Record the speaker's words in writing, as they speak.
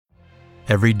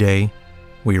Every day,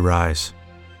 we rise,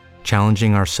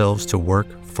 challenging ourselves to work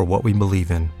for what we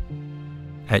believe in.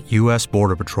 At U.S.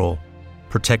 Border Patrol,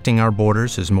 protecting our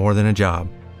borders is more than a job.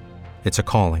 It's a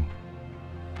calling.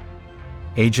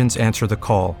 Agents answer the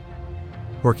call,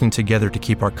 working together to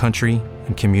keep our country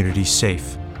and communities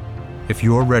safe. If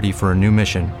you're ready for a new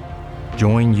mission,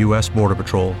 join U.S. Border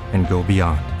Patrol and go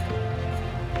beyond.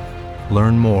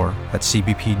 Learn more at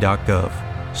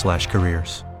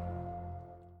cbp.gov/careers.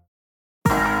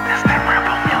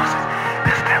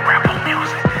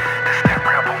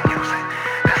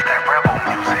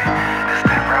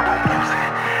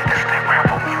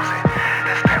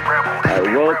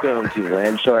 Welcome to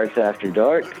Landsharks After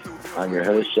Dark. I'm your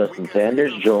host, Justin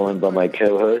Sanders, joined by my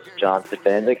co-host, John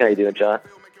Stefanczyk. How you doing, John?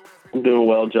 I'm doing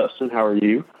well, Justin. How are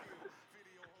you?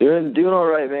 Doing all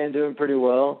right, man. Doing pretty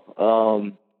well.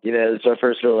 It's our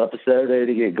first real episode ready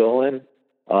to get going.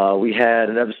 We had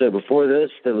an episode before this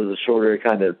that was a shorter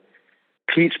kind of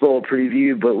Peach Bowl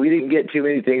preview, but we didn't get too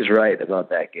many things right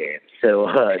about that game. So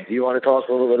do you want to talk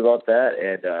a little bit about that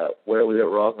and where we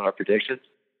went wrong on our predictions?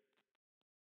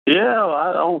 Yeah,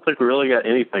 I don't think we really got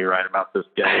anything right about this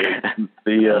game. I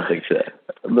don't think so.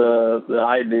 The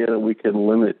idea that we could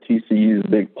limit TCU's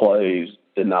big plays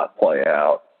did not play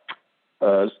out.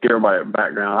 Just give everybody a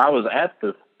background. I was at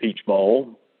the Peach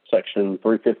Bowl, section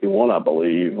 351, I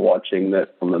believe, watching this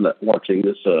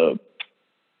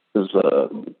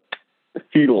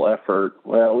futile effort.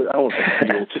 Well, I don't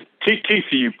think futile.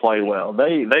 TCU played well.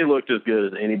 They looked as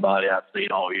good as anybody I've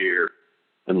seen all year,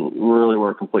 and really were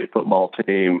a complete football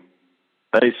team.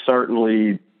 They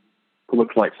certainly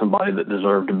looked like somebody that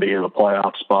deserved to be in a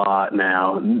playoff spot.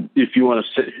 Now, if you want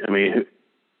to sit, I mean,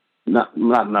 not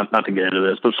to get into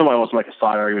this, but if somebody wants to make a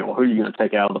side argument, well, who are you going to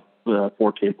take out of the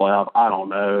 14 playoff? I don't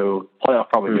know. Playoff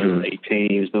probably goes 8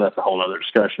 teams, but that's a whole other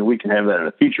discussion. We can have that in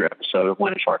a future episode of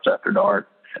Landsharks After Dark.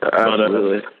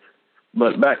 Absolutely.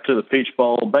 But back to the Peach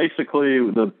Bowl. Basically,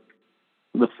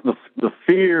 the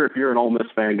fear, if you're an Ole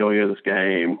Miss fan going into this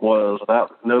game, was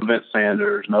without no Vince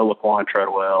Sanders, no Laquan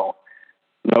Treadwell,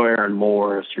 no Aaron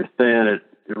Morris. You're thin at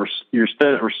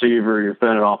receiver. You're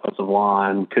thin at offensive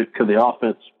line. Could the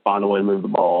offense find a way to move the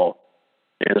ball?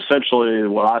 And essentially,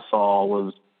 what I saw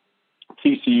was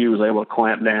TCU was able to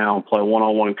clamp down, play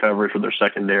one-on-one coverage with their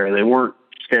secondary. They weren't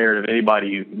scared of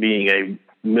anybody being a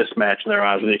mismatch in their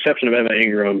eyes, with the exception of Evan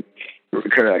Ingram.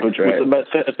 Correct.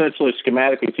 Essentially,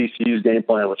 schematically, TCU's game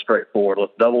plan was straightforward.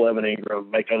 Let's double Evan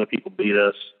Ingram, make other people beat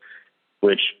us,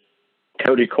 which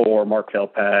Cody Core, Markel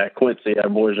Pack, Quincy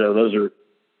Adeboyejo, those are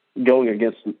going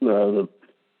against the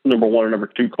number 1 or number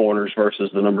 2 corners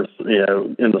versus the number,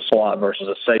 in the slot versus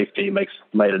a safety made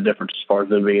a difference as far as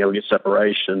them being able to get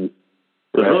separation.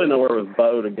 There's really nowhere with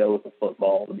Bo to go with the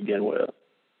football to begin with.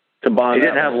 He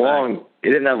didn't have long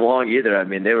either. I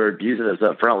mean, they were using us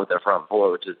up front with their front four,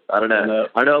 which is, I don't know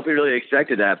if we really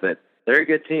expected that, but they're a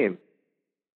good team.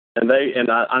 And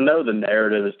I know the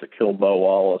narrative is to kill Bo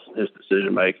Wallace and his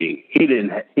decision making.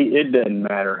 It didn't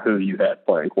matter who you had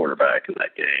playing quarterback in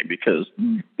that game, because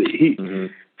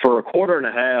for a quarter and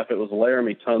a half, it was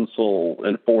Laramie Tunsil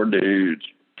and 4 dudes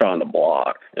trying to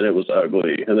block, and it was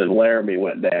ugly. And then Laramie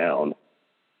went down,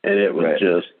 and it was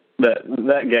just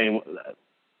that game.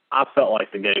 I felt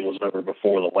like the game was over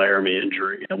before the Laramie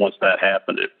injury, and once that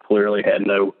happened, it clearly had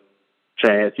no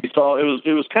chance. You saw it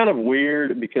was kind of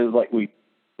weird, because like we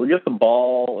get the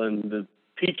ball and the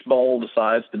Peach Bowl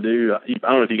decides to do. I don't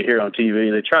know if you can hear it on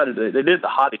TV. They did the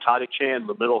hotty toddy chant in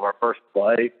the middle of our first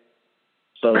play.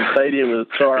 So the stadium is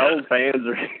our old fans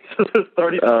are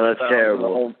 30. Oh, that's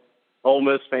terrible. Ole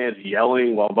Miss fans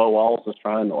yelling while Bo Wallace is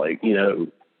trying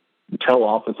to tell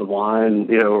offensive line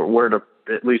where to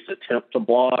at least attempt to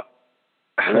block.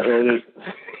 And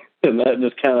that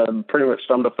just kind of pretty much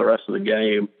summed up the rest of the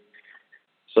game.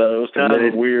 So it was kind of a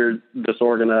weird,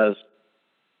 disorganized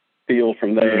feel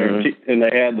from there. And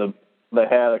Bo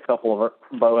had a couple of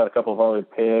early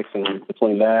picks, and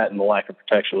between that and the lack of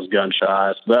protection was gun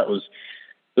shy. So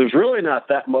there's really not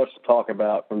that much to talk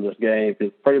about from this game,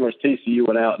 because pretty much TCU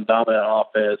went out and dominated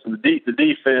offense, and the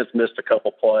defense missed a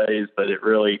couple plays, but it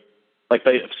really, like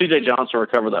C.J. Johnson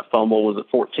recovered that fumble, was at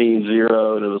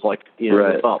 14-0, and it was like,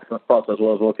 the thought process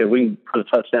was, okay, we can put a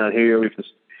touchdown here, we can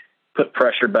put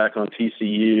pressure back on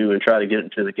TCU and try to get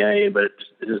into the game, but it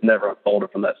just never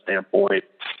unfolded from that standpoint.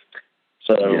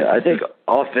 So I think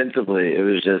offensively it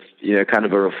was just, kind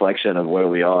of a reflection of where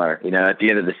we are, at the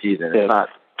end of the season. It's not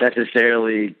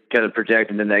necessarily going to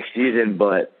project in the next season,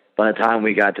 but by the time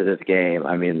we got to this game,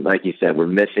 I mean, like you said, we're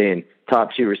missing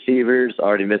top 2 receivers,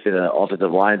 already missing an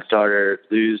offensive line starter,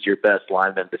 lose your best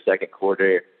lineman in the second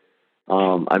quarter.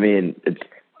 I mean,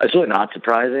 it's really not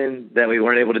surprising that we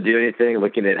weren't able to do anything.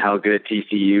 Looking at how good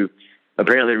TCU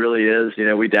apparently really is,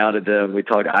 we doubted them.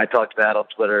 I talked about on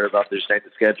Twitter about their strength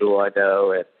of schedule. I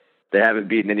know, and they haven't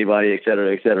beaten anybody, et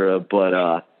cetera, et cetera.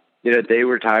 But they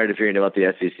were tired of hearing about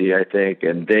the SEC, I think,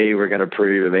 and they were going to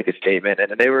prove and make a statement,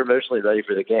 and they were emotionally ready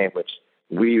for the game, which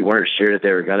we weren't sure that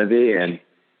they were going to be, and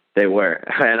they were.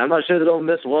 And I'm not sure that Ole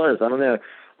Miss was. I don't know.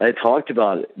 I talked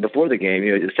about it before the game.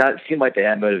 It seemed like they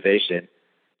had motivation,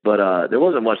 but there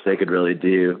wasn't much they could really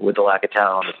do with the lack of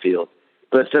talent on the field.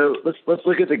 But so let's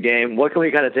look at the game. What can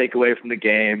we kind of take away from the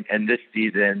game and this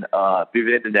season,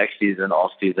 moving into next season,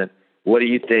 off season? What do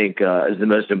you think is the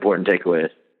most important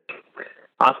takeaways?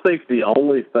 I think the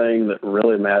only thing that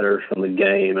really matters from the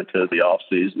game into the off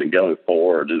season and going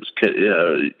forward is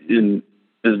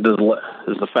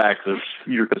the fact that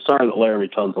you're concerned that Laramie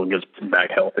Tunsil gets back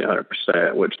healthy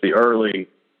 100%, which the early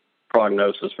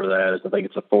prognosis for that is I think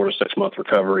it's a 4 to 6 month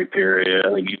recovery period.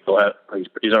 I think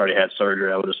he's already had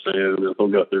surgery, I would assume, and he'll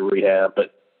go through rehab,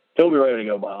 but he'll be ready to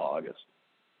go by August.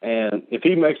 And if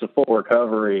he makes a full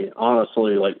recovery,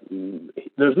 honestly,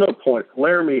 there's no point.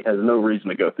 Laramie has no reason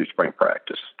to go through spring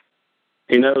practice.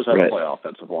 He knows how to play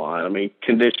offensive line. I mean,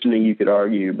 conditioning, you could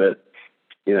argue, but,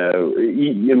 he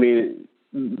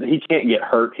can't get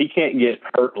hurt. He can't get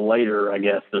hurt later, I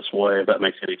guess, this way, if that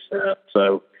makes any sense.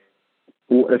 So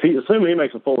assuming he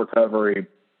makes a full recovery,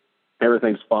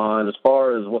 everything's fine. As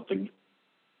far as what the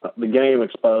game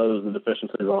exposed, the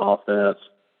deficiencies on offense,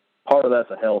 part of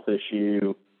that's a health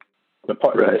issue. But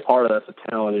part of that's a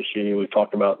talent issue. We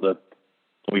talked about a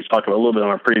little bit on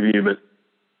our preview, but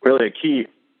really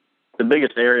the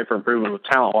biggest area for improvement with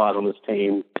talent-wise on this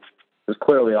team is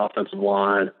clearly offensive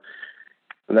line,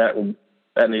 and that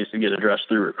needs to get addressed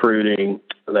through recruiting.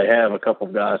 They have a couple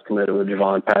of guys committed with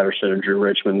Javon Patterson and Drew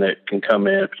Richmond that can come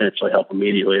in and potentially help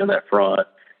immediately on that front,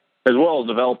 as well as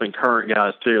developing current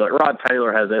guys too. Like Rod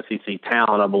Taylor has SEC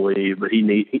talent, I believe, but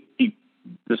he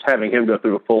just having him go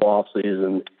through a full off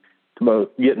season to both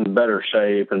get in better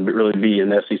shape and really be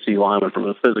an SEC lineman from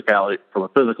a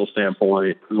physical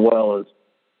standpoint, as well as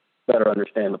better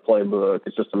understand the playbook.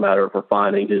 It's just a matter of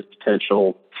refining his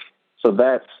potential. So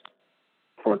that's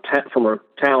from a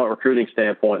talent recruiting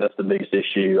standpoint, that's the biggest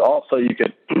issue. Also, you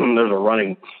could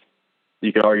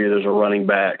argue there's a running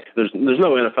back. There's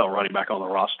no NFL running back on the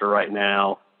roster right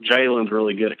now. Jalen's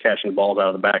really good at catching balls out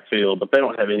of the backfield, but they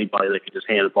don't have anybody they can just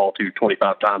hand the ball to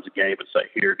 25 times a game and say,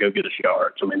 here, go get us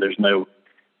yards. I mean, there's no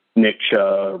Nick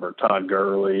Chubb or Todd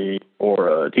Gurley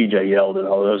or TJ Yeldon.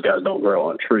 All those guys don't grow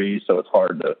on trees, so it's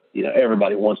hard to,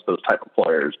 everybody wants those type of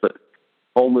players. But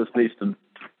Ole Miss needs to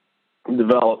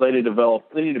develop. They need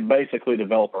to basically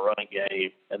develop a running game,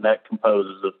 and that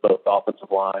composes of both offensive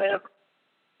line and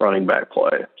running back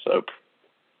play. So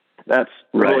that's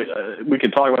really, we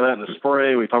can talk about that in the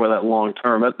spring. We talk about that long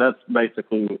term. That's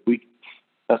basically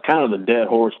that's kind of the dead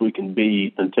horse we can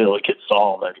beat until it gets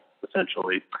solved,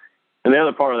 essentially. And the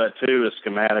other part of that too is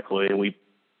schematically, and I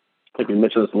think we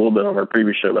mentioned this a little bit on our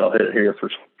previous show, but I'll hit it here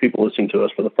for people listening to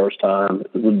us for the first time.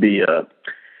 It would be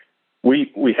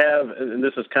we have, and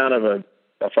this is kind of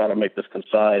I'll try to make this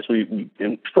concise.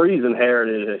 Freeze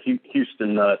inherited a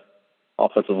Houston Nutt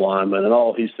offensive lineman, and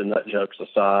all Houston Nutt jokes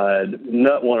aside,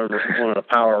 Nutt wanted a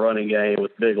power running game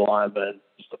with big linemen,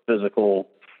 just a physical,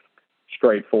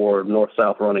 straightforward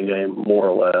north-south running game, more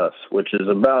or less, which is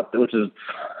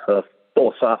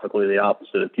philosophically the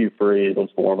opposite of Hugh Freeze.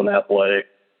 Wants more of an athletic,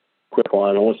 quick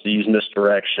line, and wants to use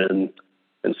misdirection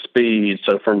and speed.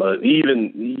 So people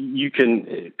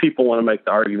want to make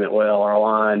the argument, well, our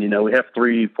line, we have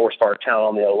 3 4-star talent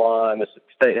on the O-line. Mississippi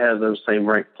State has those same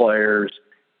ranked players.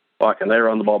 Why can they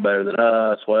run the ball better than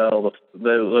us? Well,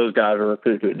 those guys are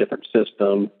recruited to a different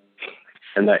system.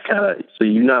 And that so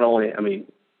you not only,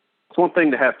 it's one thing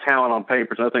to have talent on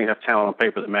paper. It's another thing to have talent on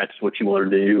paper that matches what you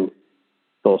want to do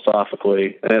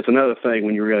philosophically. And it's another thing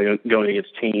when you're really going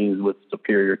against teams with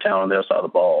superior talent on the other side of the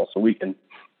ball. So we can,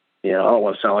 I don't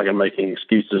want to sound like I'm making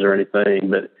excuses or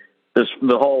anything, but the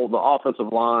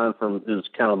offensive line is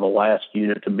kind of the last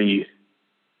unit to be,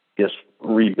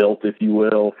 rebuilt, if you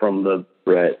will, from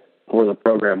where the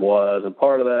program was. And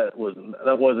part of that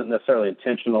wasn't necessarily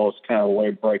intentional. It's kind of the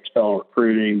way breaks fell in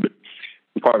recruiting,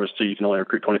 but part of it is too, you can only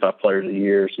recruit 25 players a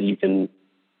year, so you can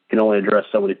only address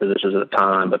so many positions at a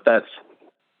time. But that's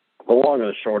the long and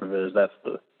the short of it is that's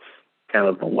the kind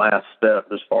of the last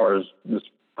step as far as this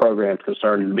program is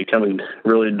concerned in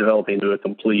really developing into a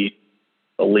complete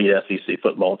elite SEC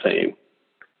football team.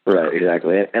 Right,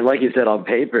 exactly. And like you said, on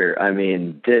paper,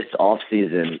 this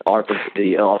offseason,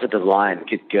 the offensive line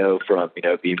could go from,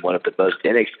 being one of the most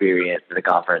inexperienced in the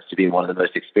conference to being one of the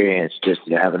most experienced, just,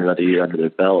 having another year under their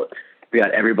belt. We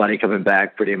got everybody coming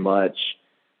back pretty much.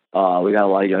 We got a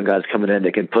lot of young guys coming in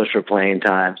that can push for playing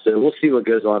time. So we'll see what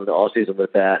goes on in the offseason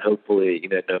with that. Hopefully,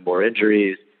 no more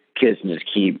injuries. Kids can just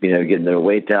keep, getting their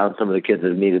weight down. Some of the kids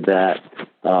have needed that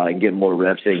and get more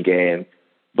reps in game.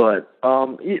 But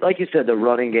like you said, the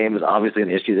running game is obviously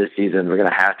an issue this season. We're going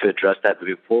to have to address that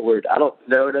moving forward. I don't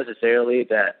know necessarily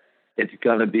that it's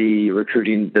going to be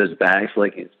recruiting those backs.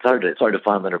 Like it's hard to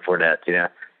find Leonard Fournette.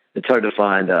 It's hard to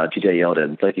find T.J.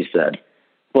 Yeldon, like you said.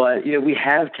 But we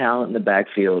have talent in the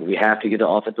backfield. We have to get the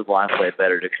offensive line play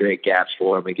better to create gaps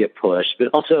for them and get pushed. But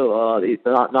also the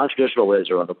non-traditional ways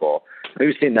to run the ball.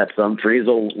 We've seen that some. Freeze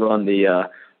will run the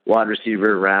wide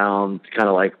receiver around, kind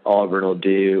of like Auburn will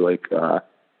do, like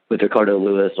with Ricardo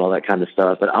Lewis and all that kind of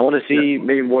stuff. But I want to see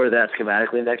maybe more of that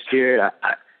schematically next year.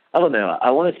 I don't know.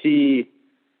 I want to see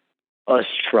us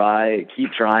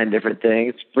keep trying different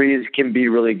things. Freeze can be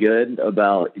really good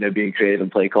about, being creative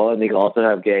and play calling. They can also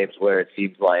have games where it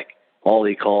seems like all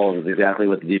he calls is exactly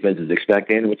what the defense is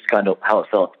expecting, which is kind of how it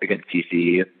felt against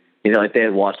TCU. Like they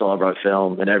had watched all of our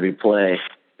film and every play,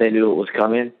 they knew it was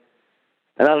coming.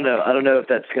 And I don't know if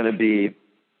that's going to be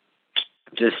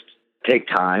just take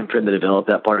time for him to develop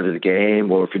that part of his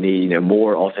game, or if we need,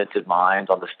 more offensive minds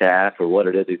on the staff, or what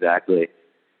it is exactly.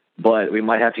 But we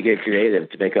might have to get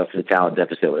creative to make up for the talent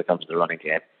deficit when it comes to the running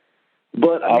game.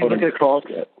 But I would look across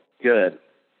it. Good.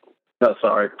 No,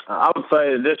 sorry. I would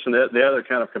say, in addition to the other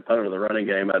kind of component of the running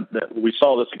game, that we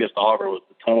saw this against Auburn was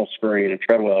the tunnel screen, and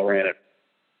Treadwell ran it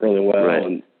really well. Right.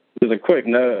 And there's a quick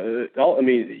note. I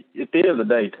mean, at the end of the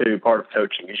day, too, part of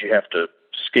coaching is you have to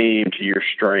scheme to your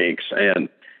strengths. And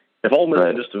if Ole Miss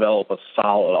can just develop a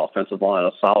solid offensive line,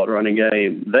 a solid running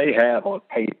game, they have on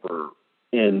paper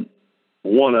in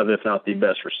one of, if not the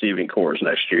best receiving corps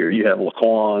next year. You have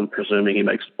Laquan, presuming he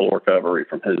makes a full recovery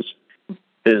from his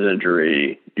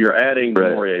injury. You're adding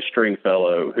Maurice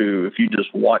Stringfellow, who, if you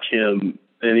just watch him,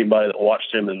 anybody that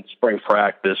watched him in spring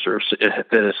practice or that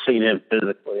has seen him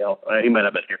physically, he might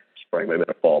have been here in spring, maybe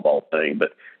a fall ball thing,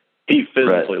 but he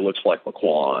physically looks like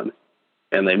Laquan.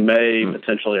 And they may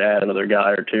potentially add another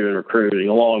guy or two in recruiting,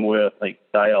 along with, I think,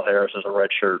 Dial Harris is a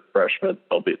redshirt freshman.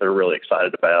 They're really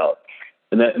excited about.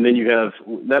 And then you have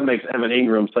that makes Evan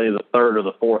Ingram, say, the third or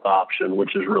the fourth option,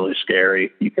 which is really scary.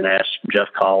 You can ask Jeff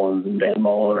Collins and Dan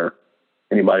Mullen or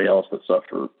anybody else that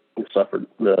suffered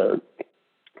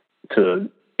to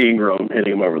Ingram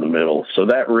hitting him over the middle. So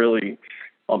that really,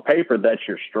 on paper, that's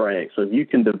your strength. So if you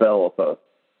can develop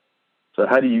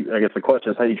I guess the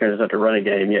question is, how do you turn this into a running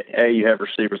game? You have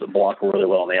receivers that block really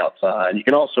well on the outside. You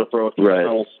can also throw a few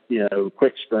tunnels,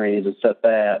 quick screens and set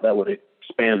that. That would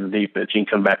expand the defense. You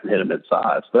can come back and hit them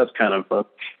inside. So that's kind of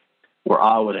where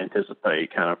I would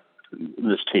anticipate kind of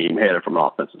this team headed from an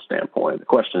offensive standpoint. The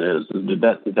question is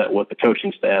that what the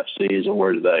coaching staff sees, and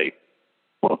where do they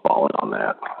want to fall in on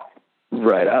that?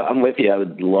 Right. I'm with you. I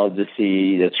would love to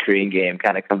see the screen game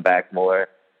kind of come back more.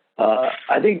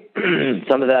 I think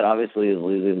some of that obviously is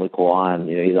losing Laquan.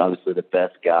 He's obviously the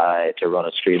best guy to run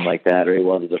a screen like that, or he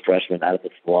was as a freshman out of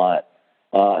the slot.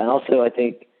 And also I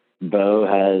think Bo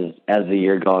has, as the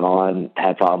year gone on,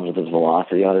 had problems with his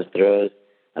velocity on his throws.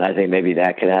 And I think maybe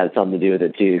that could have something to do with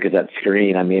it too, because that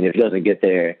screen, I mean, if he doesn't get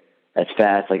there as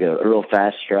fast, like a real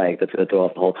fast strike, that's going to throw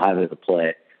off the whole time of the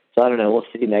play. So I don't know. We'll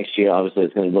see next year. Obviously,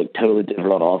 it's going to look totally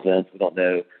different on offense. We don't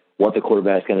know what the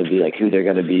quarterback's going to be, like who they're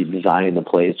going to be designing the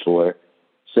plays for.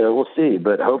 So we'll see.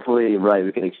 But hopefully,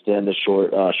 we can extend the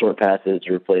short passes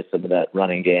to replace some of that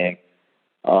running game.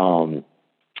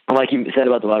 Like you said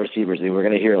about the wide receivers, I mean, we're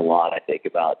going to hear a lot, I think,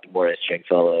 about Maurice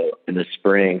Stringfellow in the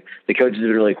spring. The coaches have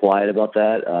been really quiet about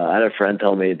that. I had a friend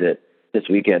tell me that this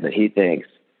weekend that he thinks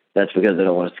that's because they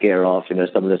don't want to scare off, some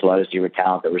of this wide receiver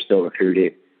talent that we're still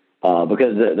recruiting.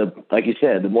 Because like you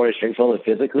said, the Maurice Stringfellow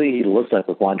physically, he looks like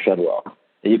Laquan Treadwell.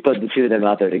 And you put the two of them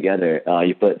out there together.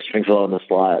 You put Stringfellow in the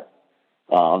slot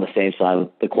on the same side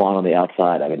with Laquan on the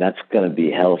outside. I mean, that's going to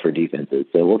be hell for defenses.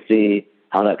 So we'll see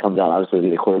how that comes out. Obviously, it'll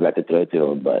be the quarterback to throw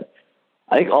to him. But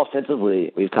I think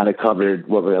offensively, we've kind of covered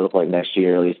what we're going to look like next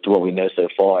year, at least to what we know so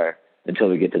far, until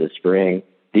we get to the spring.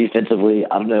 Defensively,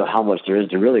 I don't know how much there is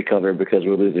to really cover because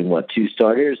we're losing, 2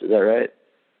 starters? Is that right?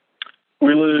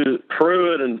 We lose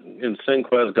Pruitt and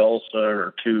Sinquez Golson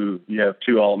are two. You have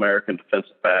 2 All-American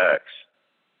defensive backs,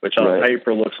 which on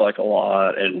paper looks like a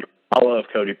lot. And I love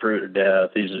Cody Pruitt to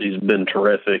death. He's been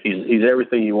terrific. He's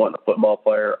everything you want in a football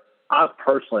player. I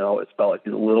personally always felt like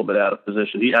he's a little bit out of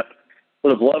position. I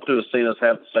would have loved to have seen us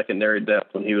have the secondary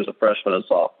depth when he was a freshman and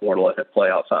sophomore to let him play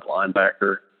outside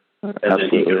linebacker, and then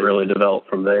he could really develop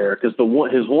from there. Because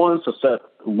his one success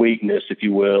weakness, if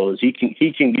you will, is he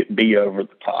can get beat over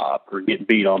the top or get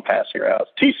beat on passing routes.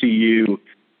 TCU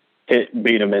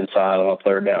beat them inside on a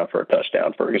third down for a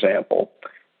touchdown, for example.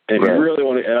 And if you really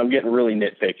want to, and I'm getting really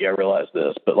nitpicky, I realize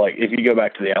this, but like if you go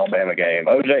back to the Alabama game,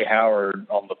 O.J. Howard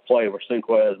on the play where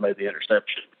Cinquez made the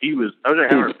interception, O.J.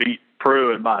 Howard beat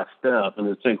Pruitt by a step, and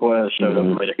then Cinquez showed up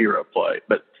and made a hero play.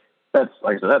 But that's,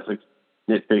 like I said, that's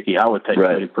nitpicky. I would take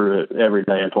Cody Pruitt every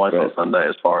day and twice on Sunday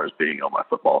as far as being on my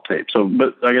football team. So,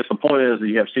 but I guess the point is that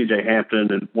you have C.J.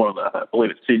 Hampton and I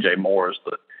believe it's C.J. Moore is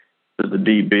the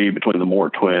DB between the Moore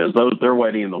twins. They're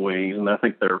waiting in the wings, and I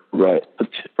think they're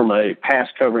from a pass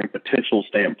covering potential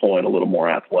standpoint a little more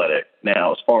athletic.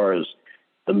 Now, as far as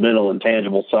the mental and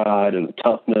tangible side and the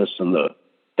toughness and the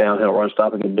downhill run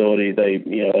stopping ability, they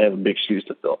have big shoes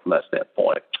to fill from that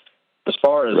standpoint. As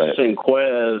far as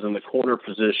Cinquez and the corner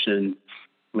position,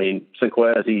 I mean,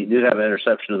 Cinquez, he did have an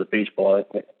interception of the Peach Bowl.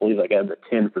 I believe I got the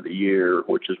 10 for the year,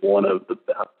 which is one of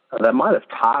that might have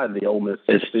tied the Ole Miss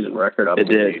season record. It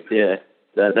did, yeah.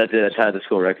 That did tie the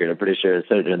school record. I'm pretty sure it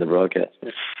said it in the broadcast.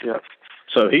 Yeah.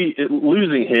 So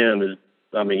losing him is,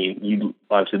 I mean, you'd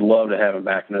obviously love to have him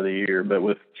back another year,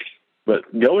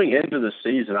 but going into the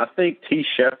season, I think T.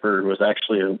 Shepard was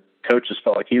actually coaches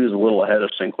felt like he was a little ahead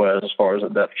of Cinquez as far as the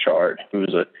depth chart. He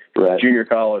was a junior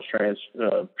college transfer.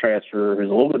 He was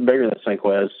a little bit bigger than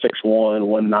Cinquez, 6'1",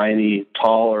 190,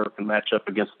 taller, can match up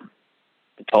against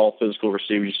the tall physical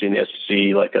receivers you see in the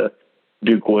SEC, like a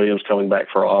Duke Williams coming back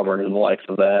for Auburn and the likes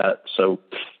of that. So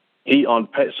on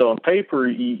paper,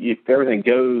 if everything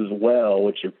goes well,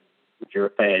 which if you're a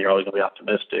fan, you're always going to be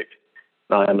optimistic.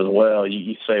 I am as well.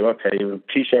 You say, okay,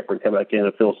 T. Shepard come back in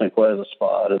and fill Cinquez's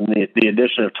spot, and the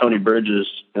addition of Tony Bridges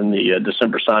in the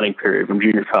December signing period from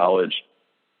junior college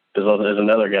is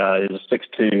another guy. He's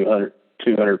a 6'2",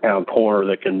 200-pound corner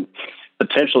that can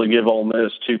potentially give Ole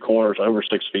Miss two corners over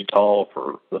 6 feet tall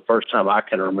for the first time I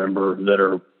can remember that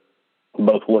are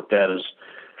both looked at as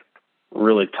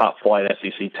really top flight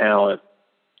SEC talent,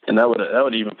 and that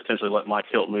would even potentially let Mike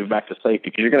Hilton move back to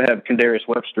safety because you're going to have Kendarius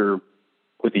Webster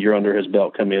with a year under his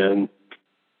belt come in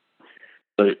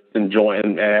and join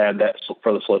and add that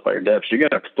further solidify your depth. So you're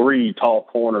going to have three tall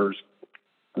corners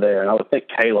there, and I would think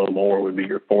Kalo Moore would be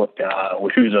your fourth guy,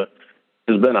 who's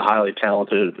been a highly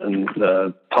talented and he's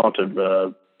been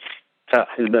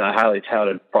a highly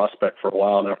touted prospect for a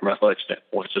while now from an athletic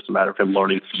standpoint. It's just a matter of him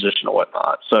learning the position and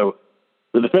whatnot. So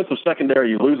the defensive secondary,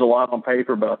 you lose a lot on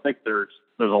paper, but I think there's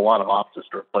a lot of options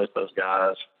to replace those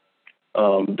guys.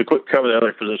 To cover the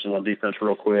other positions on defense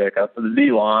real quick, the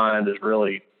D-line is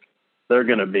really – they're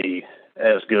going to be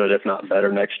as good, if not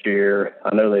better, next year.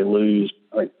 I know they lose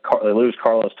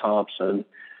Carlos Thompson.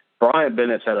 Brian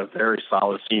Bennett's had a very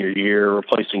solid senior year.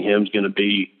 Replacing him is going to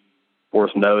be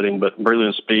worth noting, but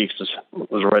Breland Speaks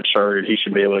was redshirted. He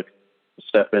should be able to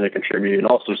step in and contribute. And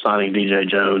also signing DJ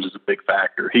Jones is a big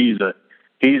factor. He's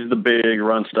the big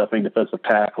run-stuffing defensive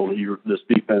tackle this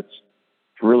defense –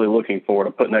 really looking forward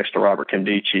to put next to Robert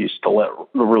Kimdichis to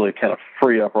really kind of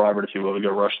free up Robert, if you will, to go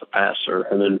rush the passer.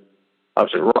 And then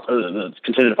obviously it's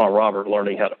contingent upon Robert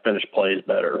learning how to finish plays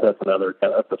better. That's another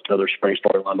spring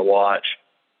storyline to watch.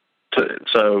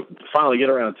 So finally get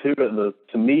around to it.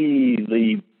 To me,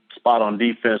 the spot on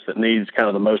defense that needs kind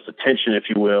of the most attention, if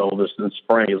you will, this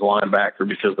spring is linebacker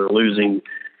because they're losing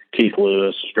Keith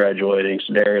Lewis is graduating,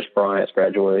 Darius Bryant's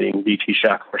graduating, D.T.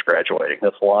 Shackler's graduating.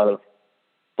 That's a lot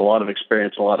of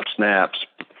experience, a lot of snaps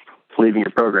leaving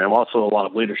your program. Also a lot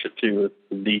of leadership too,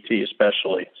 with DT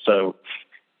especially. So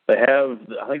I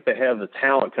think they have the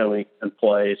talent coming in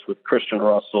place with Christian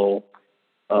Russell.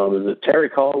 Is it Terry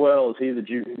Caldwell? Is he the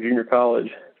junior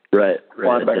college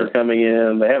linebacker coming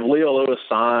in? They have Leo Lewis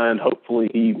signed.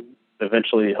 Hopefully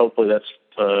that's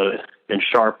in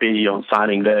Sharpie on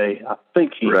signing day. I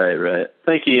think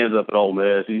he ends up at Ole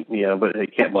Miss. But you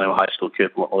can't blame a high school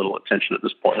kid for a little attention at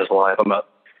this point in his life. I'm not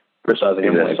criticizing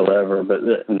him whatsoever, but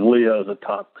Leo's a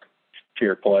top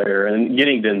tier player, and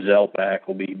getting Denzel back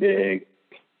will be big.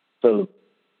 So,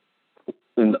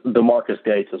 and DeMarcus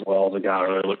Gates as well is a guy I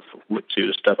really look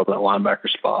to step up in that linebacker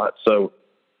spot. So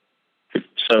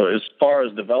as far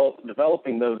as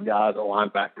developing those guys, a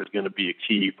linebacker is going to be a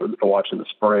key for watching the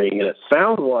spring. And it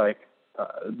sounds like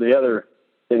the other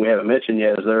thing we haven't mentioned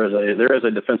yet is there is a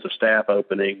defensive staff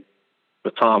opening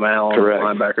with Tom Allen,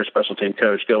 linebacker special team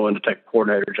coach, going to take a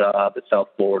coordinator job at South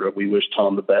Florida. We wish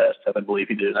Tom the best. I believe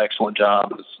he did an excellent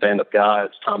job as a stand-up guy.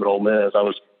 It's time at Ole Miss. I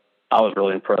was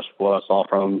really impressed with what I saw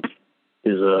from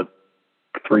his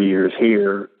 3 years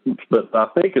here. But I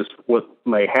think what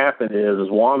may happen is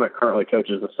Womack currently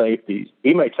coaches the safeties.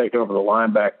 He may take over the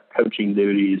linebacker coaching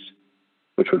duties,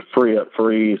 which would free up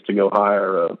Freeze to go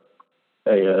hire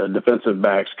a defensive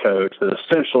backs coach. And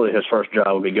essentially his first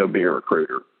job would be go be a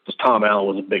recruiter. Because Tom Allen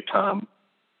was a big-time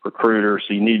recruiter,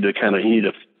 so you need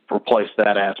to replace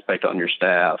that aspect on your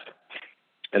staff.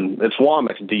 And it's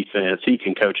Womack's defense. He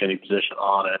can coach any position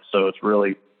on it. So it's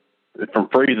really, from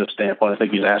Freeze's standpoint, I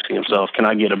think he's asking himself, can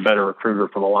I get a better recruiter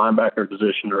from a linebacker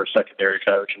position or a secondary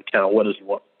coach? And kind of what does he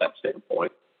want from that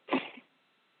standpoint?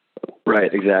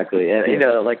 Right, exactly. And,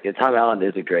 Tom Allen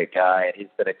is a great guy, and he's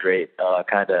been a great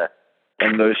kind of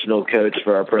emotional coach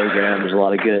for our program. There's a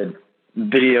lot of good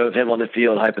video of him on the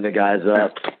field hyping the guys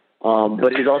up.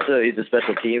 But he's a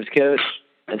special teams coach.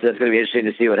 And so it's going to be interesting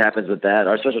to see what happens with that.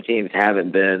 Our special teams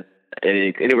haven't been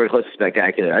anywhere close to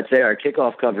spectacular. I'd say our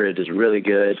kickoff coverage is really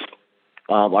good.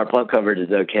 Our punt coverage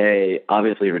is okay.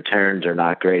 Obviously, returns are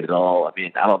not great at all. I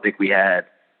mean, I don't think we had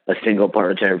a single punt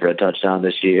return for a touchdown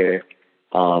this year.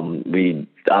 Markel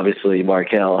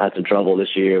had some trouble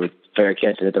this year with fair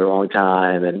catching at the wrong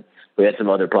time, and we had some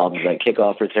other problems like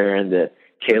kickoff return that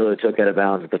Kalo took out of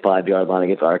bounds at the 5-yard line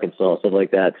against Arkansas, stuff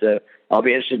like that. So I'll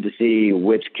be interested to see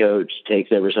which coach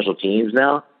takes over special teams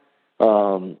now.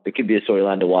 It could be a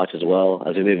storyline to watch as well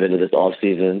as we move into this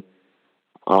offseason.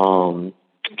 I'm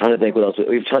trying to think what else.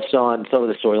 We've touched on some of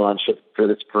the storylines for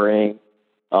the spring,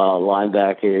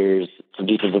 linebackers, some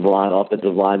defensive line,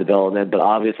 offensive line development, but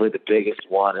obviously the biggest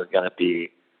one is going to be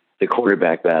the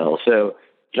quarterback battle. So,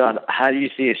 John, how do you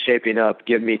see it shaping up?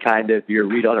 Give me kind of your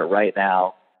read on it right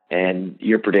now and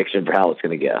your prediction for how it's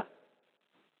going to go.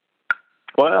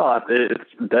 Well,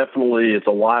 it's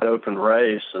a wide open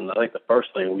race, and I think the first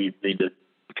thing we need to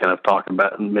kind of talk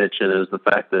about and mention is the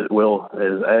fact that will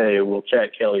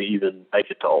Chad Kelly even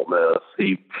make it to Ole Miss?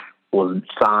 He was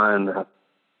signed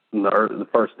the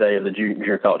first day of the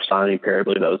junior college signing period. I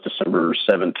believe that was December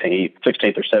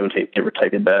 16th or 17th, give or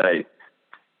take a day.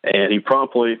 And he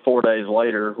promptly, 4 days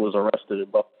later, was arrested in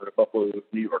Buffalo,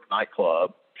 New York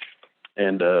nightclub.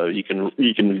 And you can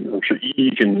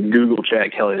Google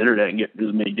Chad Kelly on the internet and get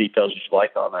as many details as you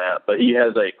like on that. But he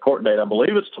has a court date. I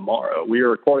believe it's tomorrow. We are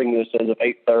recording this as of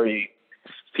 8:30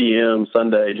 p.m.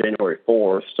 Sunday, January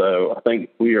 4th. So I think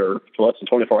we are less than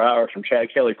 24 hours from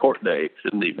Chad Kelly court date.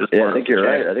 Yeah, I think you're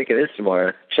right. I think it is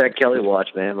tomorrow. Chad Kelly watch,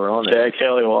 man. We're on it. Chad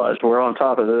Kelly watch. We're on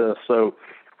top of this. So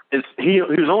he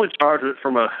was only charged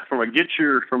from a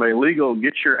legal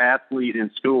get your athlete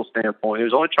in school standpoint. He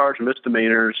was only charged with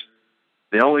misdemeanors.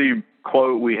 The only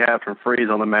quote we have from Freeze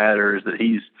on the matter is that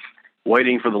he's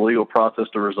waiting for the legal process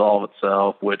to resolve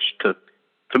itself, which to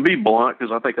be blunt,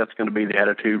 because I think that's going to be the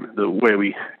attitude, the way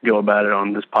we go about it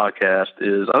on this podcast,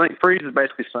 is I think Freeze is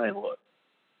basically saying, look,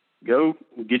 go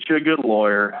get you a good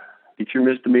lawyer, get your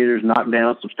misdemeanors knocked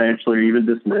down substantially or even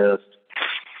dismissed,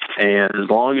 and as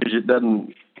long as it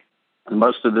doesn't,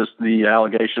 most of the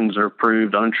allegations are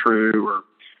proved untrue or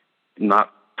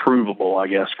not provable, I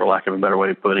guess, for lack of a better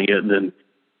way of putting it, then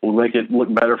we'll make it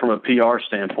look better from a PR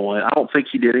standpoint. I don't think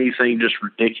he did anything just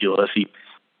ridiculous. He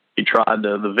tried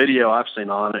the video I've seen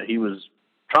on it. He was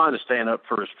trying to stand up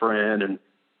for his friend, and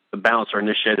the bouncer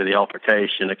initiated the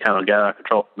altercation. It kind of got out of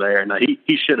control from there. Now,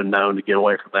 he should have known to get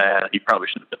away from that. He probably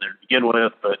should have been there to begin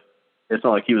with, but it's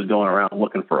not like he was going around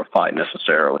looking for a fight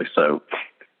necessarily. So,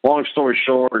 long story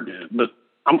short, but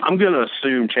I'm going to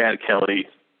assume Chad Kelly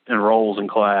enrolls in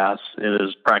class and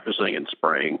is practicing in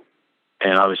spring.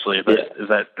 And obviously, if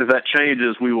that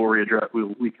changes, we will readdress.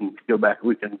 We can go back.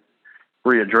 We can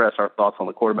readdress our thoughts on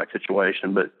the quarterback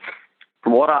situation. But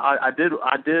from what I did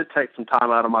take some time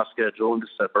out of my schedule in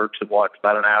December to watch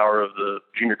about an hour of the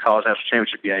junior college national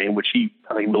championship game, which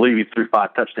I believe he threw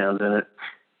 5 touchdowns in it.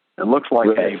 And looks like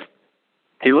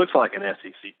he looks like an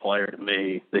SEC player to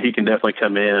me. That he can definitely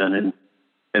come in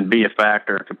and be a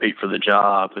factor and compete for the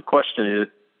job. The question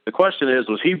is,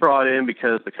 was he brought in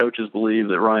because the coaches believe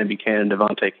that Ryan Buchanan and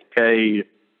Devontae Kincaid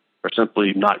are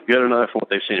simply not good enough for what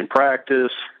they've seen in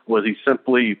practice? Was it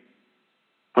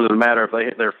a matter of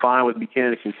they're fine with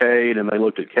Buchanan and Kincaid and they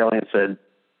looked at Kelly and said,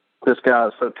 this guy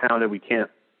is so talented we can't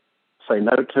say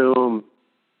no to him?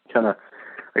 I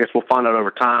guess we'll find out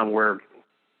over time where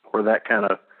that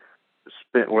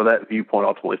where that viewpoint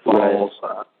ultimately falls.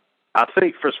 Right. I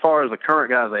think as far as the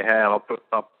current guys they have,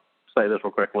 I'll say this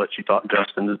real quick and let you talk,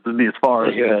 Justin. As far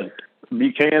as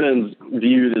Buchanan's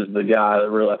viewed as the guy that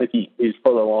really, I think he's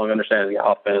further along understanding the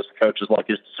offense. The coaches like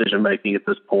his decision making at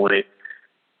this point.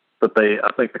 But I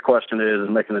think the question is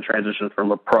making the transition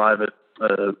from a private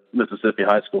Mississippi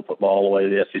high school football all the way to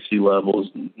the SEC levels.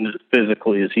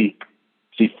 Physically, is he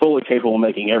fully capable of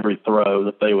making every throw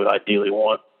that they would ideally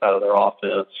want out of their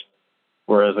offense?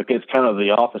 Whereas it's kind of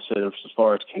the opposite as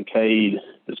far as Kincaid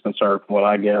is concerned, from what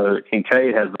I gather.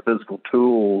 Kincaid has the physical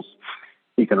tools.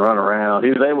 He can run around. He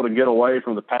was able to get away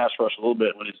from the pass rush a little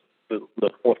bit when he's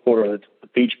the fourth quarter of the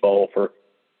Peach Bowl for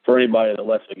anybody that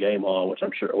left the game on, which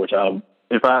I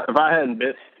if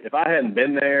I hadn't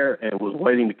been there and was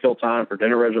waiting to kill time for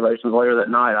dinner reservations later that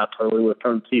night, I totally would have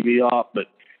turned the TV off. But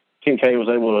Kincaid was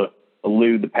able to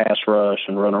elude the pass rush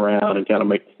and run around and kind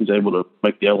of he's able to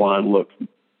make the O-line look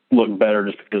better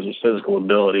just because of his physical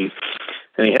ability.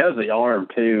 And he has the arm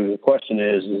too. The question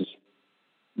is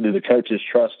do the coaches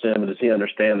trust him and does he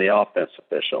understand the offense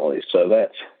sufficiently? So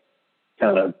that's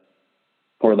kind of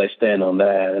where they stand on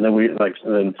that. And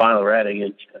then finally we're adding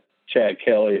in Chad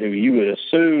Kelly, who you would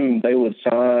assume they would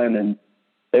sign and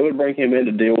they would bring him in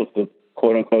to deal with the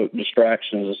quote unquote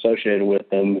distractions associated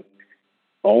with him,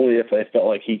 only if they felt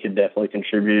like he could definitely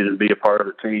contribute and be a part of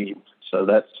the team. So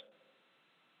that's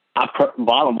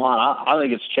bottom line. I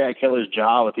think it's Chad Kelly's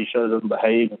job if he shows up and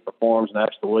behaves and performs and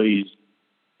acts the way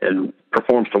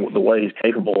performs the way he's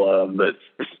capable of. But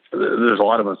there's a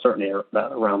lot of uncertainty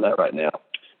around that right now.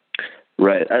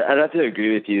 Right. I'd have to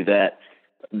agree with you that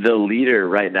the leader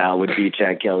right now would be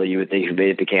Chad Kelly. You would think he made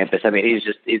it to campus. I mean,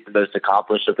 he's the most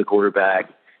accomplished of the quarterback.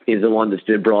 He's the one that's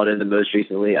been brought in the most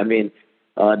recently. I mean,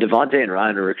 Devontae and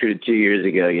Ryan were recruited 2 years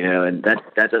ago, and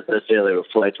that doesn't necessarily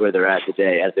reflect where they're at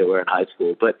today as they were in high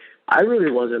school. But I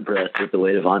really was impressed with the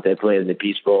way Devontae played in the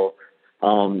Peach Bowl.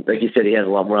 Like you said, he has a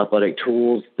lot more athletic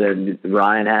tools than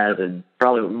Ryan has, and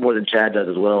probably more than Chad does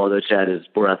as well, although Chad is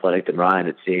more athletic than Ryan,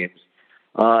 it seems.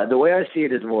 The way I see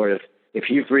it is more if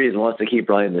Hugh Freeze wants to keep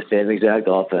running the same exact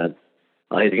offense,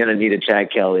 he's going to need a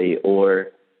Chad Kelly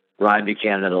or Ryan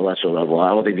Buchanan at a lesser level. I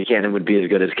don't think Buchanan would be as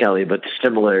good as Kelly, but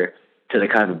similar to the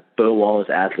kind of Bo Wallace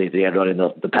athletes he had running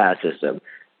the pass system.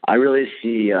 I really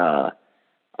see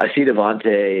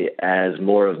Devontae as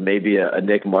more of maybe a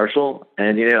Nick Marshall.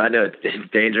 And, I know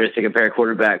it's dangerous to compare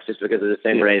quarterbacks just because of the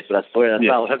same race, but that's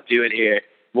not what I'm doing here.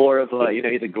 More of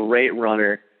he's a great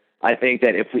runner. I think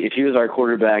that if he was our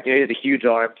quarterback, he has a huge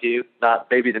arm too, not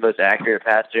maybe the most accurate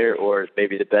passer or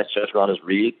maybe the best judgment on his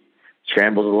read,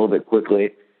 scrambles a little bit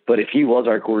quickly. But if he was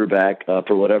our quarterback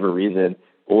for whatever reason,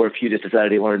 or if he just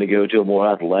decided he wanted to go to a more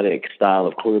athletic style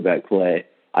of quarterback play,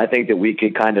 I think that we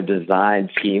could kind of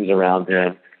design schemes around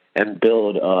him and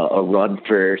build a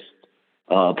run-first,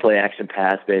 play-action,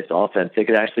 pass-based offense that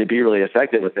could actually be really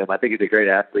effective with him. I think he's a great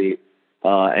athlete,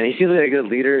 and he seems like a good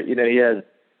leader. He has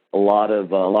a lot of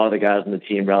the guys on the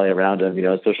team rally around him.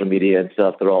 Social media and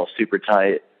stuff. They're all super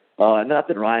tight. Not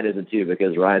that Ryan isn't too,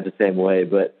 because Ryan's the same way.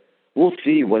 But we'll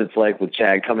see what it's like with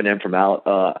Chad coming in from out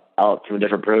from a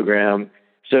different program.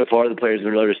 So far, the players have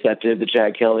been really receptive to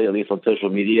Chad Kelly, at least on social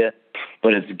media.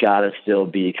 But it's got to still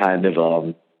be kind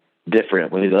of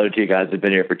different when these other two guys have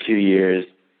been here for 2 years.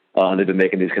 They've been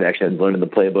making these connections, learning the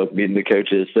playbook, meeting the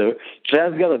coaches. So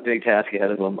Chad's got a big task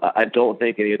ahead of him. I don't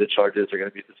think any of the charges are going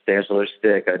to be substantial or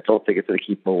stick. I don't think it's going to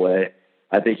keep him away.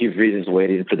 I think Hugh Freeze is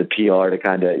waiting for the PR to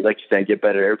kind of, like you said, get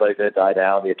better. Everybody's going to die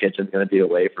down. The attention's going to be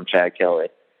away from Chad Kelly.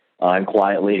 And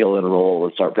quietly he'll enroll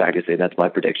and start practicing. That's my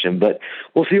prediction. But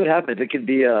we'll see what happens. It could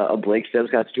be a Blake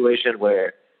Sims kind of situation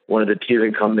where one of the two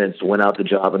incumbents went out the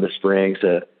job in the spring.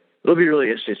 So it'll be a really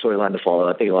interesting storyline to follow.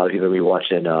 I think a lot of people will be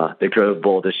watching the Grove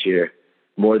Bowl this year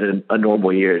more than a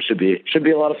normal year. It should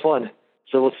be a lot of fun.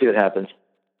 So we'll see what happens.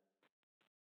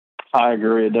 I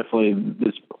agree. Definitely,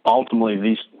 it's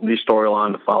ultimately the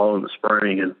storyline to follow in the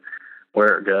spring and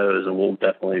where it goes. And we'll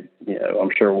definitely, I'm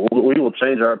sure we will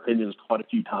change our opinions quite a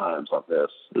few times on this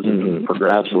as it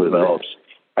progressively develops.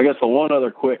 I guess the one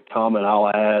other quick comment I'll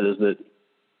add is that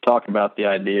talk about the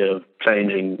idea of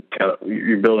changing,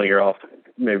 you're building your offense,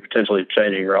 maybe potentially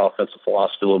changing your offensive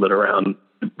philosophy a little bit around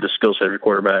the skill set of your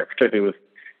quarterback, particularly with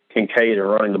Kincaid and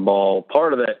running the ball.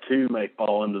 Part of that too may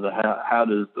fall into how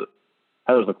does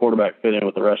the quarterback fit in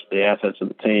with the rest of the assets of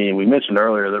the team? We mentioned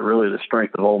earlier that really the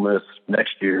strength of Ole Miss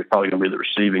next year is probably going to be the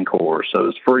receiving core. So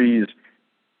is Freeze,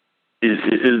 does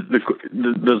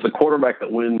the quarterback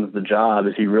that wins the job,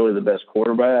 is he really the best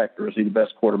quarterback, or is he the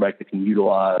best quarterback that can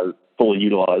fully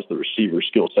utilize the receiver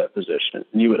skill set position?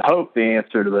 And you would hope the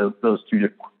answer to those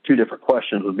two different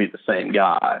questions would be the same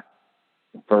guy,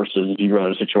 versus you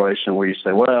run a situation where you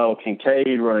say, well,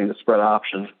 Kincaid running the spread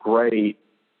options, great,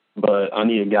 but I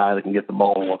need a guy that can get the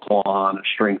ball to Laquan, a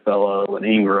Stringfellow, and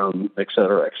Ingram, et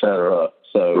cetera, et cetera.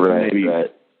 So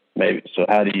maybe. So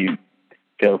how do you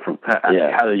go from?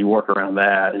 How do you work around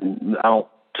that? And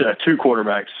two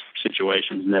quarterbacks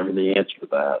situation is never the answer to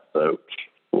that. So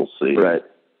we'll see. Right.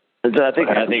 And so I think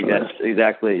that's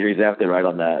you're exactly right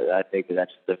on that. I think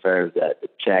that's the fair that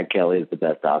Chad Kelly is the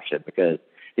best option because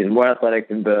he's more athletic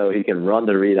than Bo. He can run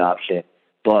the read option,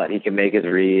 but he can make his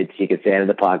reads. He can stand in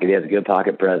the pocket. He has a good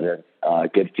pocket presence,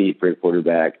 good feet for a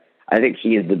quarterback. I think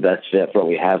he is the best fit for what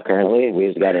we have currently. We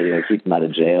just got to keep him out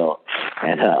of jail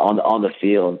and on the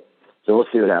field. So we'll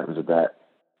see what happens with that.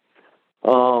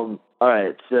 All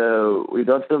right, so we've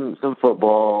done some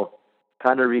football,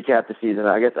 kind of recap the season.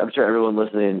 I guess I'm sure everyone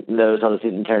listening knows how the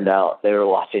season turned out. They were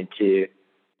watching too.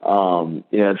 I'm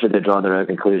sure they're drawing their own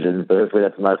conclusions, but hopefully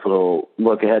that's a nice little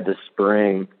look ahead to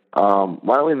spring. Why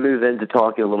don't we move into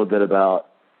talking a little bit about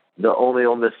the only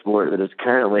Ole Miss sport that is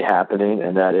currently happening,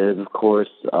 and that is, of course,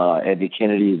 Andy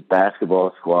Kennedy's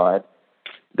basketball squad.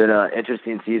 Been an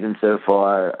interesting season so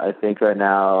far. I think right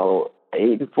now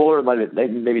 8-4,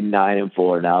 maybe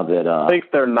 9-4 now that. I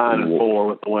think they're 9-4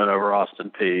 with the win over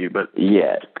Austin Peay, but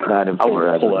yeah, 9-4. I would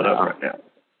pull that up right now.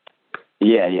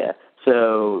 Yeah.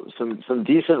 So some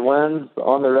decent wins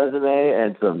on the resume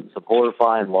and some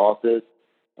horrifying losses.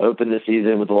 Opened the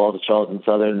season with the loss of Charleston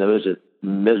Southern. That was just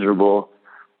miserable.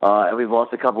 And we've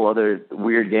lost a couple other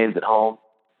weird games at home.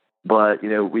 But,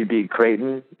 we beat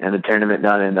Creighton in the tournament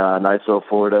down in Niceville,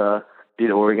 Florida, beat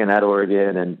Oregon at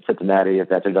Oregon, and Cincinnati, if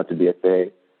that turns out to be a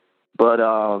thing. But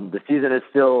the season is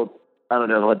still, I don't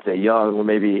know, let's say young. We're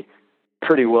maybe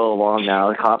pretty well along now.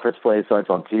 The conference play starts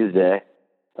on Tuesday.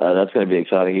 That's going to be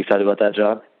exciting. You excited about that,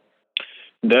 John?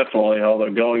 Definitely,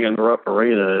 although going into Rupp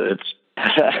Arena, it's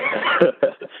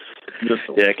just,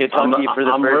 Kentucky for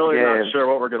the I'm first really game. not sure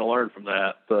what we're going to learn from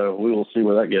that, so we will see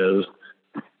where that goes.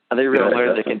 I think we're going to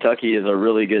learn that Kentucky is a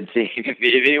really good team.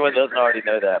 If anyone doesn't already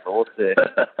know that, but we'll see.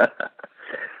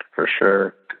 For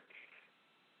sure.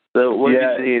 So what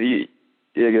do you see?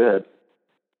 Yeah, go ahead.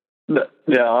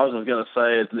 Yeah, I was just going to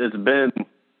say it's been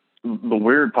the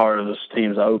weird part of this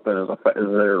team's open is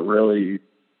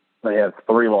they have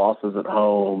 3 losses at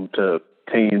home to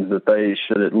teams that they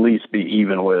should at least be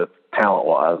even with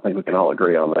talent-wise. I think we can all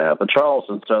agree on that. The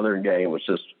Charleston Southern game was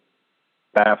just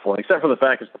baffling, except for the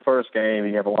fact it's the first game.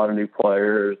 You have a lot of new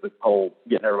players. The whole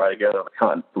getting everybody together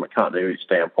from a continuity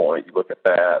standpoint, you look at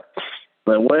that.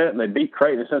 They went and they beat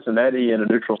Creighton and Cincinnati in a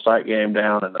neutral site game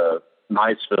down in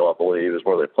Niceville, I believe, is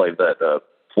where they played that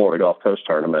Florida Gulf Coast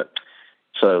tournament.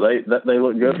 So they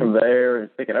look good from there and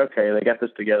thinking, okay, they got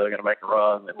this together. They're going to make a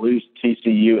run. They lose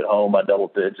TCU at home by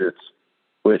double digits,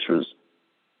 which was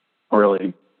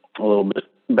really a little bit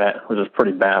which is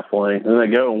pretty baffling. And then they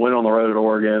go and win on the road at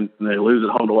Oregon, and they lose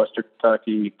at home to Western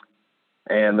Kentucky.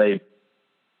 And they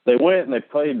went and they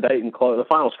played Dayton close. The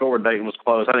final score with Dayton was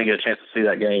close. I didn't get a chance to see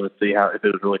that game and see if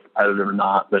it was really competitive or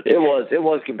not. But it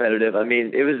was competitive. I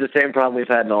mean, it was the same problem we've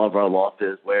had in all of our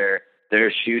losses where they're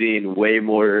shooting way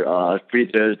more free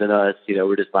throws than us.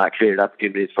 We're just not creating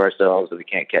opportunities for ourselves, and we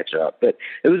can't catch up. But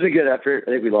it was a good effort.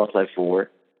 I think we lost by 4.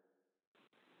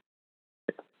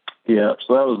 Yeah,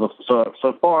 so that was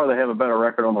so far they have a better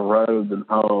record on the road than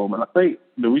home, and I think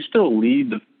do we still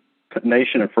lead the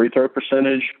nation in free throw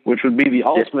percentage, which would be the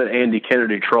ultimate Andy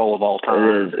Kennedy troll of all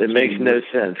time. It makes no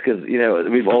sense because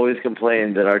we've always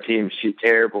complained that our teams shoot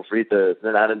terrible free throws,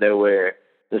 and then out of nowhere,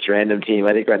 this random team,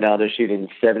 I think right now they're shooting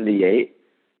 78.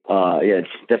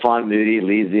 Stephon Moody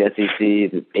leads the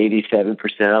SEC,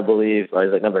 87%, I believe.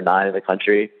 He's like number 9 in the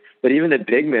country. But even the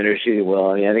big men are shooting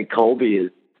well. I mean, I think Colby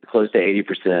is close to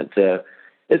 80%. So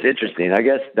it's interesting. I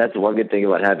guess that's one good thing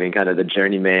about having kind of the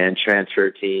journeyman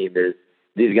transfer team is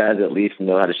these guys at least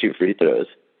know how to shoot free throws.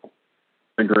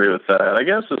 I agree with that. I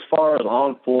guess as far as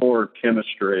on-floor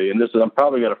chemistry, and I'm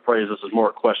probably going to phrase this as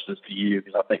more questions to you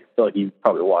because I feel like you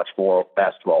probably watch more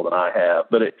basketball than I have.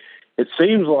 But it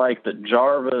seems like that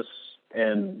Jarvis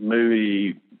and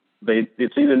Moody,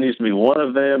 it either needs to be one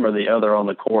of them or the other on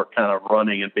the court kind of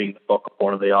running and being the focal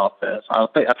point of the offense. I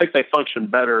think they function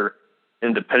better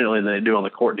independently than they do on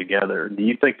the court together. Do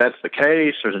you think that's the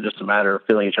case, or is it just a matter of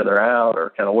filling each other out,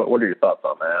 or kind of what are your thoughts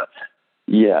on that?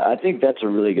 Yeah, I think that's a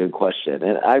really good question,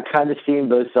 and I've kind of seen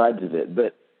both sides of it.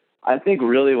 But I think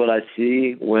really what I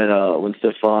see when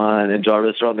Stephon and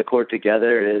Jarvis are on the court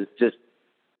together is just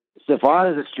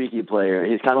Stephon is a streaky player.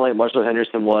 He's kind of like Marshall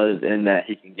Henderson was in that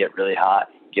he can get really hot,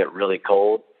 he can get really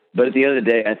cold. But at the end of the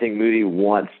day, I think Moody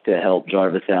wants to help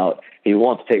Jarvis out. He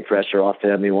wants to take pressure off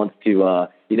him. He wants to,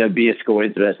 be a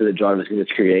scoring threat so that Jarvis can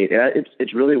just create. And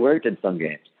it's really worked in some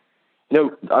games.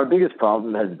 Our biggest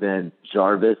problem has been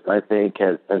Jarvis, I think,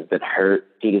 has been hurt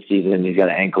through the season. He's got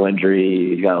an ankle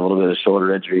injury. He's got a little bit of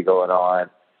shoulder injury going on.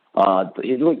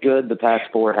 He's looked good the past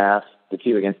 4 halves, the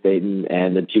 2 against Dayton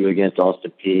and the 2 against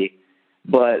Austin Peay.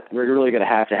 But we're really going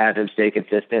to have him stay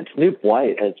consistent. Snoop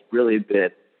White has really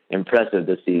been impressive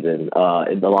this season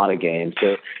in a lot of games.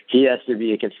 So he has to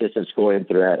be a consistent scoring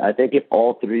threat. I think if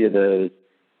all 3 of those,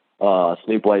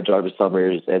 Snoop White, Jarvis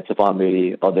Summers, and Stephon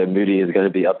Moody, although Moody is going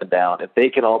to be up and down, if they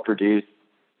can all produce,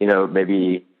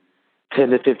 maybe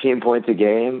 10 to 15 points a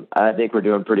game, I think we're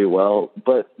doing pretty well.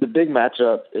 But the big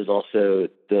matchup is also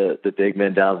the big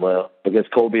men down low because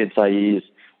Colby and Saiz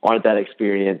aren't that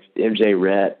experienced. MJ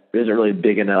Rhett isn't really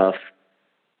big enough.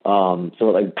 So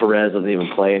like Perez doesn't even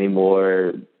play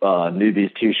anymore.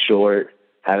 Newby's too short.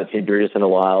 Haven't seen Brutus in a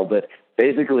while. But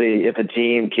basically, if a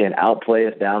team can outplay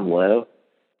us down low,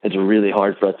 it's really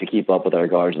hard for us to keep up with our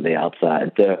guards on the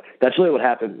outside. So that's really what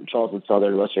happened in Charleston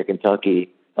Southern, Western Kentucky.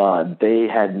 They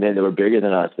had men that were bigger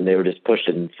than us, and they were just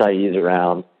pushing Saiz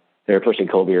around. They were pushing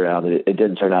Colby around. It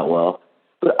didn't turn out well.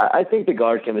 But I think the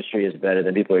guard chemistry is better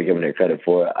than people are giving it credit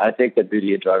for. I think that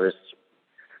Booty and Jarvis,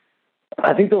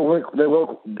 I think they'll work. They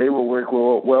will work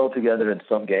well together in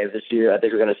some games this year. I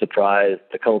think we're going to surprise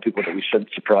a couple people that we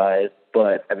shouldn't surprise.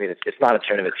 But I mean, it's not a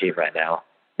tournament team right now.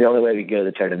 The only way we can go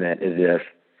to the tournament is if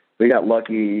we got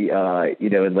lucky,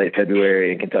 in late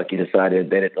February, and Kentucky decided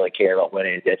they didn't really care about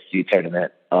winning the SEC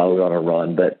tournament. We're on a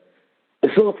run, but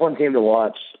it's still a fun team to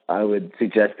watch. I would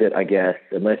suggest it, I guess,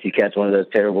 unless you catch one of those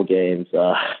terrible games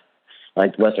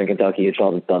like Western Kentucky or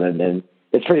Charleston Southern, then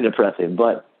it's pretty depressing.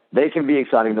 But they can be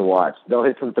exciting to watch. They'll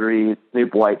hit some threes.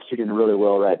 Snoop White's shooting really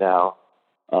well right now.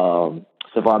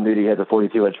 Savon Moody has a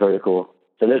 42-inch vertical.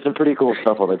 So there's some pretty cool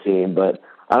stuff on the team, but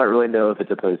I don't really know if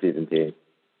it's a postseason team.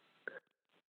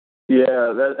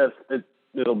 Yeah,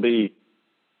 it'll be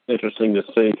interesting to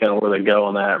see kind of where they go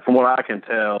on that. From what I can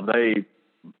tell, they're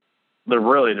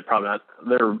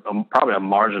probably a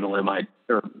marginal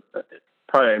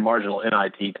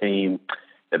NIT team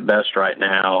at best right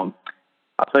now.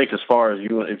 I think as far as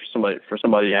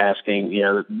somebody asking,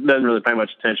 that doesn't really pay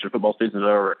much attention. Football season's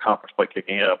over, conference play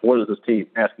kicking up. What does this team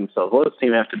ask themselves? What does this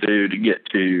team have to do to get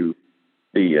to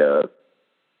the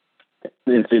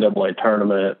NCAA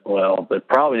tournament? Well, they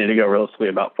probably need to go realistically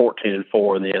about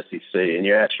 14-4 in the SEC. And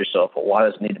you ask yourself, well, why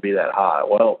does it need to be that high?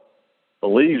 Well, the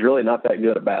league's really not that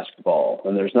good at basketball,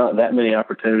 and there's not that many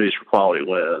opportunities for quality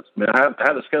wins. I mean, I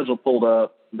have the schedule pulled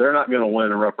up. They're not going to win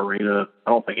in Rupp Arena. I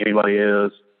don't think anybody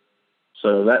is.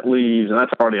 So that leaves, and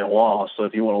that's already a loss. So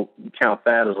if you want to count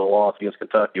that as a loss against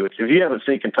Kentucky, which if you haven't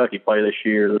seen Kentucky play this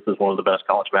year, this is one of the best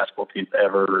college basketball teams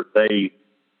ever. They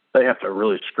have to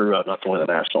really screw up not to win a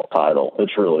national title.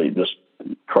 It's really just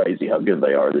crazy how good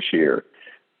they are this year.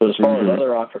 But as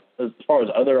far as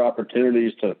other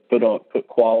opportunities to put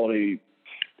quality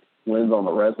wins on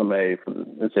the resume for the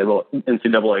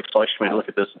NCAA selection committee, look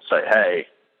at this and say, hey,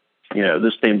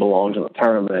 this team belongs in the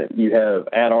tournament. You have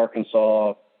at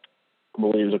Arkansas, I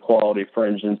believe, is a quality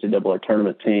fringe NCAA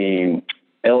tournament team.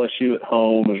 LSU at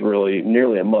home is really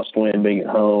nearly a must-win being at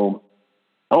home.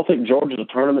 I don't think Georgia's a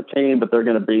tournament team, but they're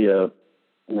going to be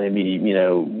maybe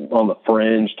on the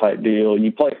fringe type deal.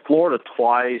 You play Florida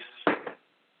twice.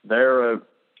 They're a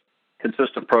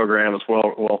consistent program. It's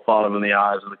well thought of in the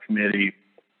eyes of the committee.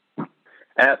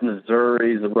 At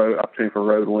Missouri is a opportunity for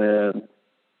road win.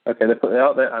 Okay,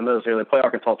 I noticed here they play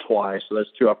Arkansas twice, so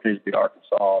there's two opportunities to beat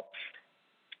Arkansas.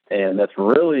 And that's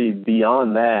really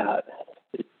beyond that.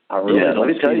 Let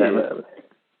me tell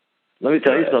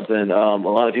you something. A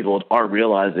lot of people aren't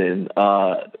realizing.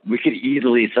 We could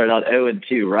easily start out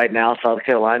 0-2 right now. South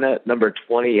Carolina, number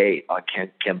 28 on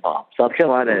KenPom. South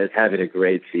Carolina is having a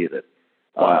great season.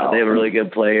 Wow. They have a really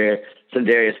good player,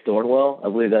 Darius Thornwell, I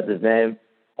believe that's his name.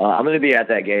 I'm going to be at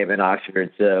that game in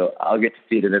Oxford, so I'll get to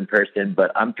see them in person.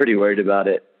 But I'm pretty worried about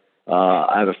it.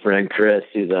 I have a friend, Chris,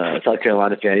 who's a South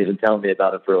Carolina fan. He's been telling me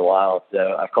about it for a while,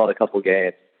 so I've called a couple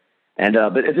games. And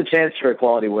but it's a chance for a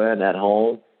quality win at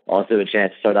home. Also a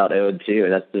chance to start out 0-2,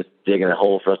 and that's just digging a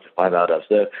hole for us to climb out of.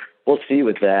 So we'll see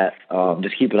with that.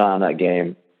 Just keep an eye on that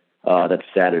game. That's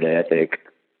Saturday, I think.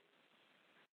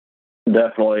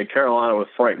 Definitely. Carolina with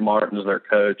Frank Martin as their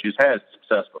coach, who's had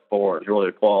success before. It's really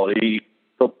a quality.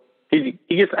 He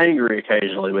gets angry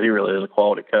occasionally, but he really is a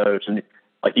quality coach. And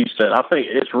like you said, I think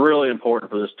it's really important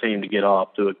for this team to get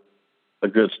off to a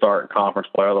good start in conference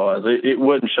play. Otherwise, it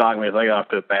wouldn't shock me if they got off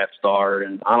to a bad start.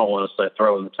 And I don't want to say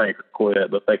throw in the tank or quit,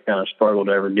 but they kind of struggled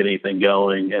to ever get anything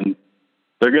going. And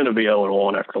they're going to be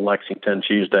 0-1 after Lexington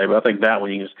Tuesday. But I think that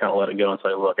one you can just kind of let it go and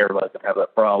say, look, everybody's going to have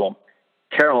that problem.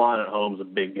 Carolina at home is a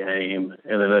big game,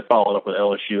 and then they followed up with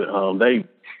LSU at home.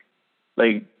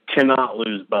 They cannot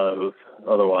lose both.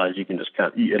 Otherwise, you can just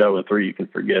kind of at 0-3, you can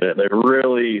forget it. They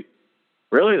really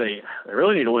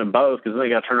need to win both, because then they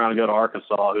got to turn around and go to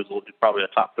Arkansas, who's probably a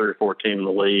top 3 or 4 team in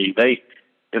the league.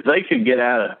 If they could get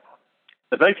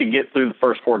through the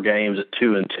first 4 games at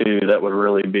 2-2, that would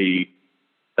really be.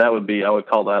 That would be, I would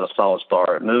call that a solid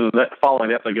start. And then following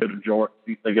that, they go to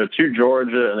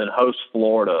Georgia and then host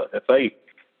Florida. If they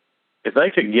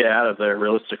could get out of there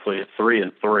realistically at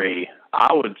 3-3,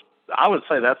 I would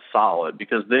say that's solid,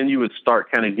 because then you would start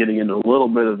kind of getting into a little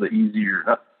bit of the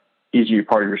easier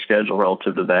part of your schedule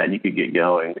relative to that, and you could get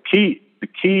going. The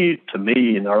key to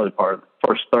me in the early part of the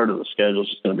first third of the schedule is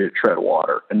just going to be to tread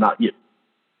water and not get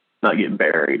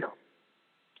buried.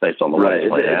 based on the way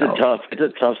it's laid out. It's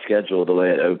a tough schedule the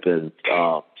way it opens.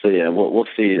 So yeah, we'll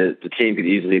see. The team could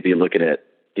easily be looking at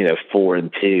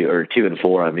 4-2 or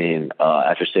 2-4. I mean,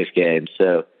 after 6 games.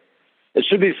 So it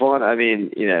should be fun. I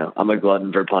mean, I'm a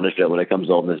glutton for punishment when it comes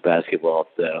to Ole Miss basketball.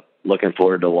 So looking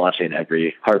forward to watching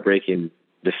every heartbreaking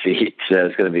defeat. So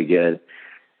it's going to be good.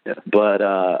 Yeah. But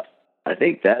I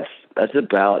think that's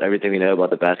about everything we know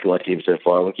about the basketball team so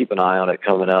far. We'll keep an eye on it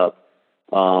coming up.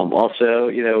 Also,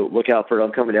 look out for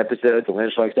upcoming episodes of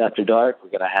Landsharks After Dark. We're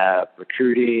going to have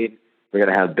recruiting. We're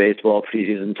going to have baseball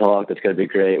preseason talk. That's going to be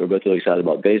great. We're both really excited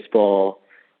about baseball.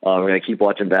 We're going to keep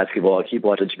watching basketball, keep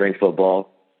watching spring football.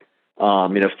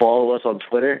 Follow us on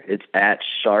Twitter. It's at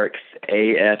Sharks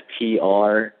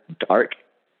AFTR Dark.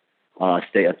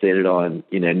 Stay updated on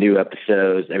new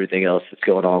episodes, everything else that's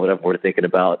going on, whatever we're thinking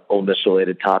about, Ole Miss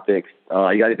related topics.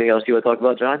 You got anything else you want to talk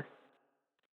about, John?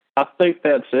 I think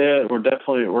that's it. We're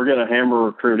going to hammer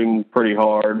recruiting pretty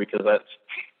hard because that's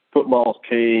football's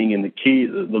king, and the key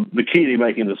to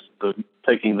making this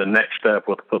taking the next step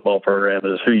with the football program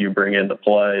is who you bring into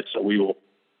play. So we will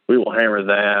hammer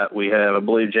that. We have, I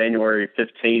believe, January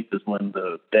 15th is when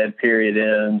the dead period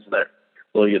ends. That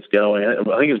really gets going. I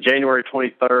think it's January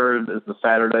 23rd is the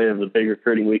Saturday of the big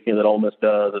recruiting weekend that Ole Miss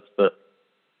does.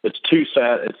 It's two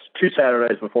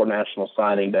Saturdays before National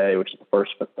Signing Day, which is the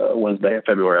first Wednesday in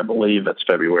February. I believe that's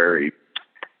February.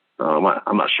 I'm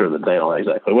not sure the date on that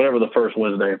exactly. Whatever the first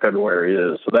Wednesday in February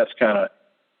is. So that's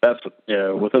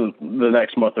within the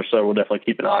next month or so, we'll definitely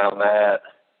keep an eye on that,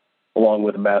 along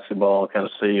with the basketball, and kind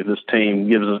of see if this team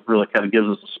gives us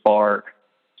a spark,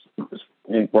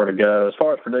 where to go. As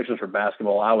far as predictions for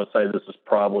basketball, I would say this is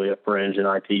probably a fringe and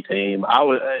IT team.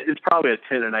 It's probably a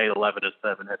 10-8,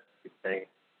 11-7 team.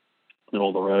 Middle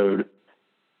of the road.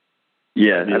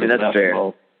 Yeah, I mean, that's fair.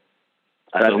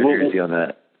 I agree with you on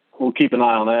that. We'll keep an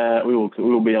eye on that. We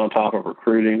will be on top of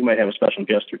recruiting. We may have a special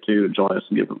guest or two to join us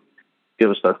and give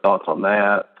us their thoughts on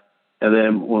that. And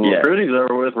then when recruiting's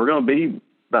over with, we're going to be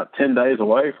about 10 days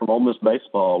away from Ole Miss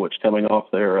baseball, which coming off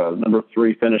their number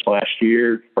 3 finish last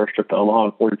year, first trip to Omaha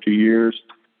in 42 years.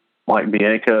 Mike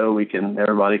Bianco,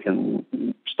 everybody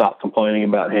can stop complaining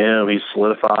about him. He's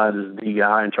solidified as the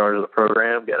guy in charge of the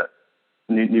program. Got a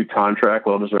new contract,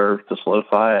 well deserved to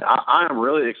solidify it. I am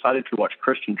really excited to watch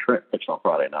Christian Trent pitch on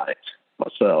Friday night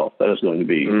myself. That is going to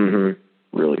be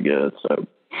really good. So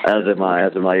as am I. Yeah,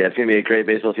 it's going to be a great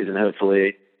baseball season.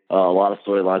 Hopefully, a lot of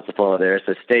storylines to follow there.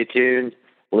 So stay tuned,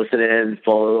 listen in,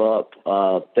 follow up.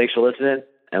 Thanks for listening,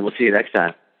 and we'll see you next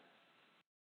time.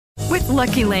 With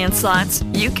Lucky Land Slots,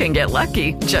 you can get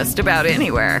lucky just about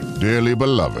anywhere. Dearly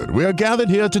beloved, we are gathered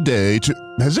here today to.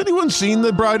 Has anyone seen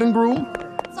the bride and groom?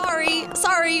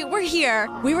 Sorry, we're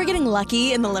here. We were getting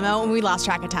lucky in the limo and we lost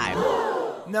track of time.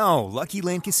 No, Lucky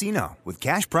Land Casino, with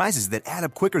cash prizes that add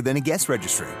up quicker than a guest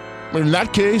registry. In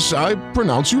that case, I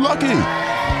pronounce you lucky.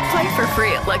 Play for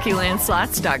free at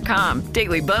LuckyLandSlots.com.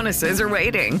 Daily bonuses are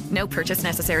waiting. No purchase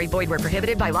necessary. Void where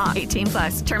prohibited by law.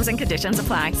 18+. Terms and conditions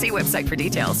apply. See website for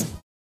details.